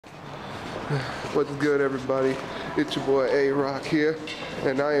What's good, everybody? It's your boy A-Rok here,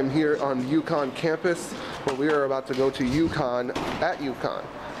 and I am here on the UConn campus where we are about to go to UConn at UConn.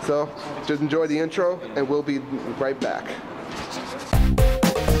 So just enjoy the intro and we'll be right back.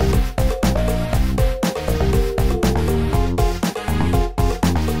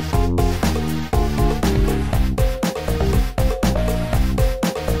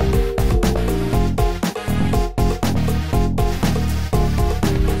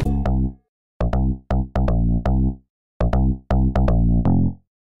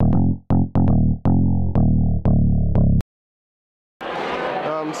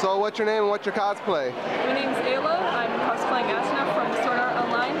 So what's your name and what's your cosplay? My name's Ayla. I'm cosplaying Asna from Sword Art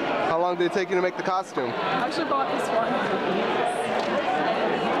Online. How long did it take you to make the costume? I actually bought this one.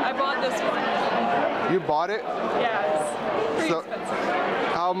 I bought this one. You bought it? Yeah, it's pretty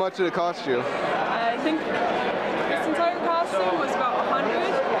expensive. How much did it cost you? I think this entire costume was about 100.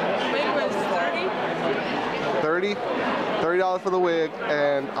 The wig was 30. 30? $30 for the wig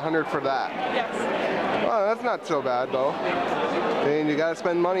and 100 for that. Yes. Oh, that's not so bad though. And you gotta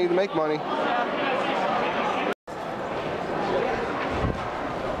spend money to make money. Yeah.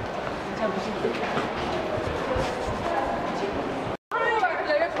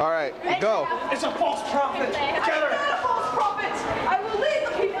 All right, go. It's a false prophet. Kill her. A false prophet. I will lead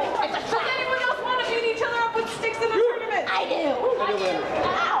the people. Does anyone else want to beat each other up with sticks in a tournament? I do.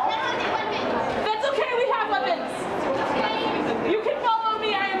 That's okay. We have weapons. You can follow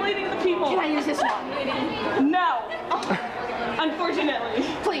me. I am leading the people. Can I use this one? No. Unfortunately.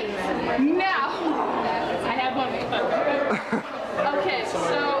 Please. Now. I have one. Okay, so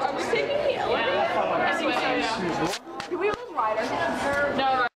are we taking the elevator? I think so, yeah. Do we have a rider?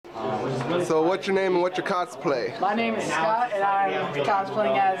 No. So what's your name and what's your cosplay? My name is Scott, and I'm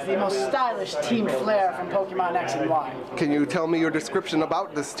cosplaying as the most stylish Team Flare from Pokemon X and Y. Can you tell me your description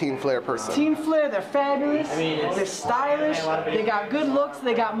about this Team Flare person? Team Flare, they're fabulous, they're stylish, they got good looks,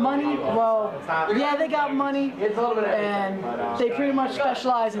 they got money. Well, yeah, they got money, and they pretty much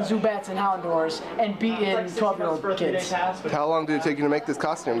specialize in Zubats and Houndours and beating 12-year-old kids. How long did it take you to make this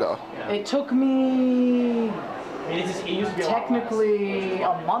costume though? It took me technically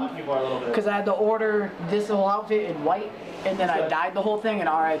a month because I had to order this whole outfit in white, and then I dyed the whole thing in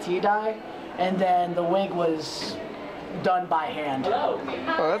RIT dye, and then the wig was done by hand. Oh,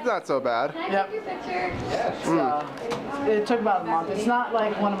 that's not so bad. Yep. It took about a month. It's not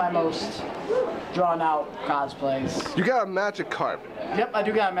like one of my most drawn out cosplays. You got a magic carp. Yep, I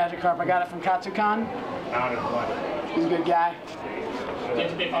do got a magic carp. I got it from Katsucon. He's a good guy. Did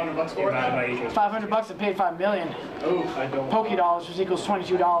you pay $500 for it? $500, I paid $5 million. Oh, I don't. Poké dollars, which equals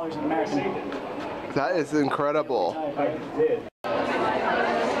 $22 in American. That is incredible. I did.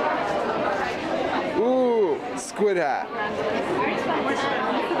 Ooh, squid hat.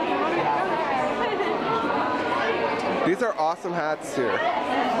 These are awesome hats here.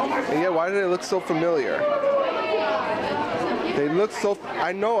 And yet, why do they look so familiar? They look so,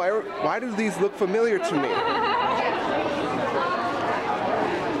 I know, why do these look familiar to me?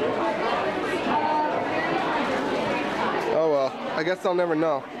 Oh well, I guess I'll never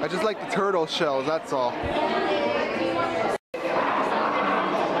know. I just like the turtle shells, that's all.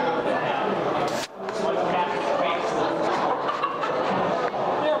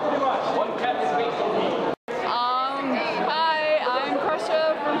 Hi, I'm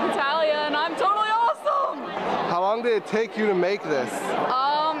Krusha from Catalia, and I'm totally awesome! How long did it take you to make this?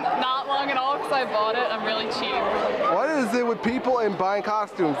 Not long at all, because I bought it. I'm really cheap. What is it with people and buying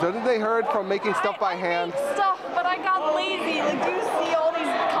costumes? Didn't they heard from making stuff by hand? I make stuff, but I got lazy. Like, do you see all these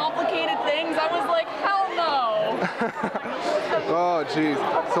complicated things? I was like, hell no. Oh, jeez.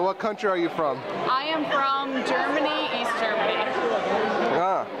 So what country are you from? I am from Germany, East Germany.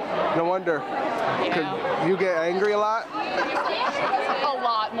 Ah, no wonder. Yeah. You get angry a lot? A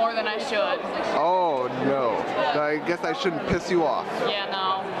lot more than I should. Oh, no. I guess I shouldn't piss you off. Yeah,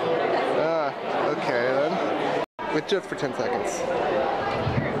 no. Okay then. But just for 10 seconds.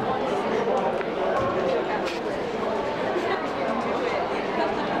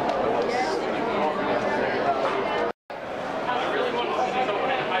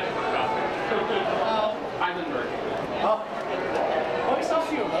 Oh, we saw a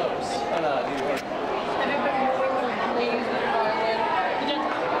few of those.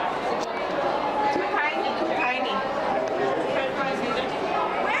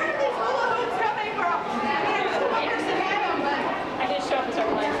 Where are these hula hoops coming from? I just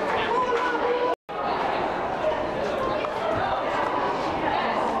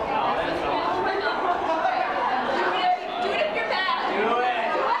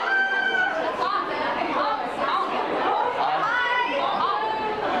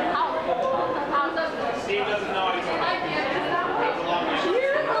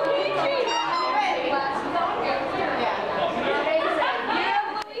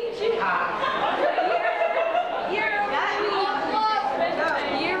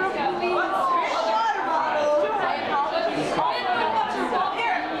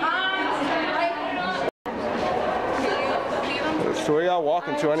So where y'all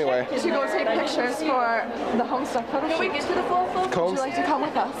walking to anyway? To go take pictures for the Homestuck photo shoot. Can we get to the full photo? Would you like to come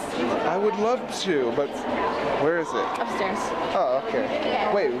with us? I would love to, but where is it? Upstairs. Oh, okay.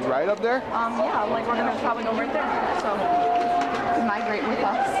 Wait, right up there? Yeah, like we're gonna probably go right there. So migrate with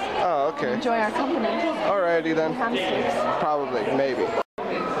us. Oh, okay. Enjoy our company. Alrighty then. Hamsters. Probably, maybe.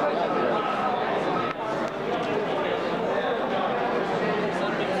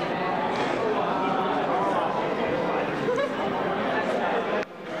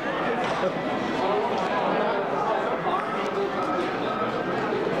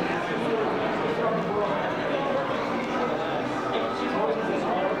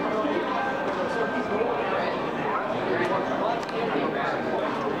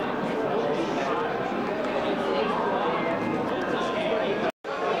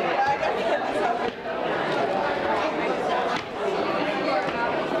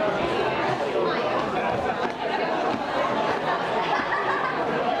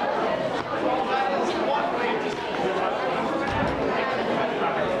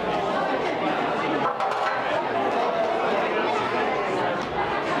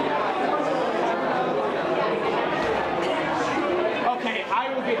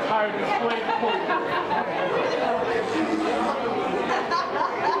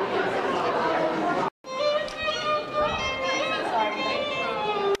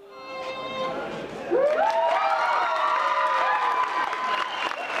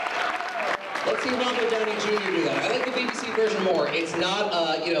 Let's see Robert Downey Jr. do that. I like the BBC version more. It's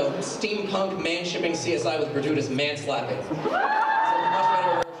not, you know, steampunk man-shipping CSI with gratuitous man-slapping. It's a much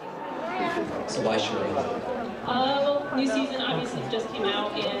better version. So why should we? Well, new season obviously just came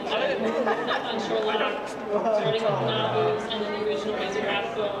out, and I'm on Shoreline, starting with Naboo's, and then the original Razor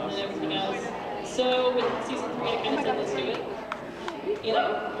Rathbone and everything else. So with season 3, I kind of said, let's do it. You know,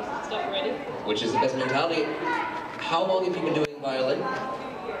 stuff ready. Which is the best mentality. How long have you been doing violin?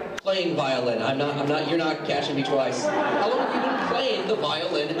 Playing violin. You're not catching me twice. How long have you been playing the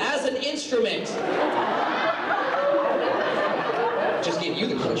violin as an instrument? Just gave you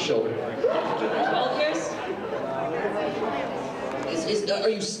the cold shoulder. 12 years? Are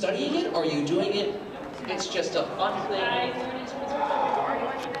you studying it? Are you doing it? It's just a fun thing. I learned instruments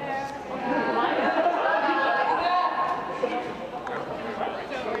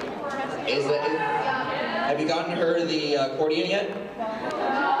Have you gotten her the accordion yet?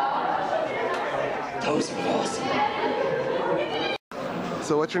 Those are awesome.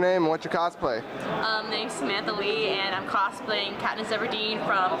 So what's your name and what's your cosplay? My name's Samantha Lee, and I'm cosplaying Katniss Everdeen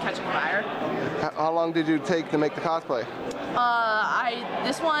from Catching Fire. How long did you take to make the cosplay?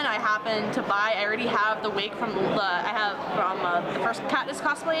 This one I happened to buy. I already have the wig from the first Katniss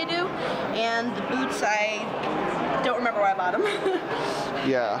cosplay I do, and the boots I don't remember where I bought them.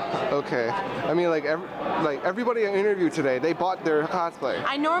 Yeah. Okay. I mean, like everybody I interviewed today, they bought their cosplay.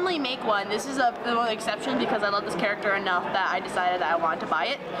 I normally make one. This is the only exception because I love this character enough that I decided that I wanted to buy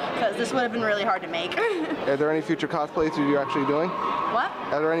it, because this would have been really hard to make. Are there any future cosplays you're actually doing? What?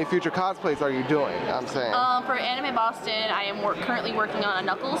 Are there any future cosplays are you doing? I'm saying. For Anime Boston, I am currently working on a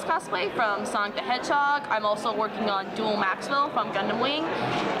Knuckles cosplay from Sonic the Hedgehog. I'm also working on Dual Maxwell from Gundam Wing,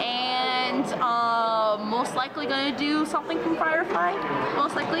 and most likely going to do something from Firefly.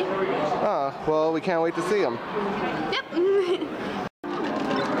 Most likely. Oh, well, we can't wait to see them. Yep.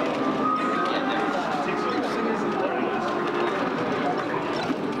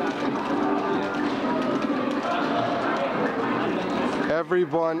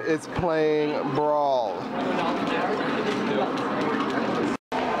 Everyone is playing Brawl.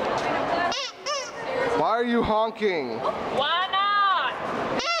 Why are you honking? Why not?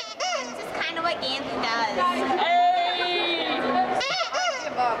 It's just kind of what Anthony does. Hey!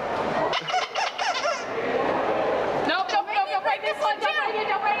 Nope, don't break this one. Don't break it.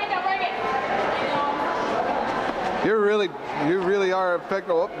 You really are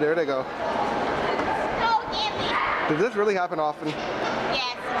effective. Oh, there they go. Oh, Anthony. Does this really happen often?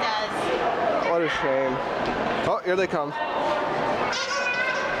 Yes, it does. What a shame. Oh, here they come. What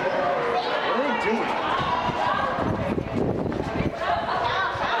are they doing?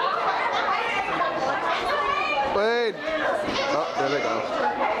 Wait. Oh, there they go.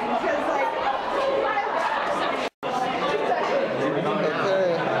 Okay.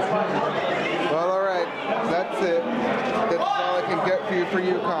 Well, alright. That's it. That's all I can get for you for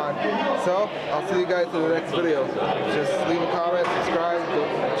UConn. So, I'll see you guys in the next video. Just leave a comment.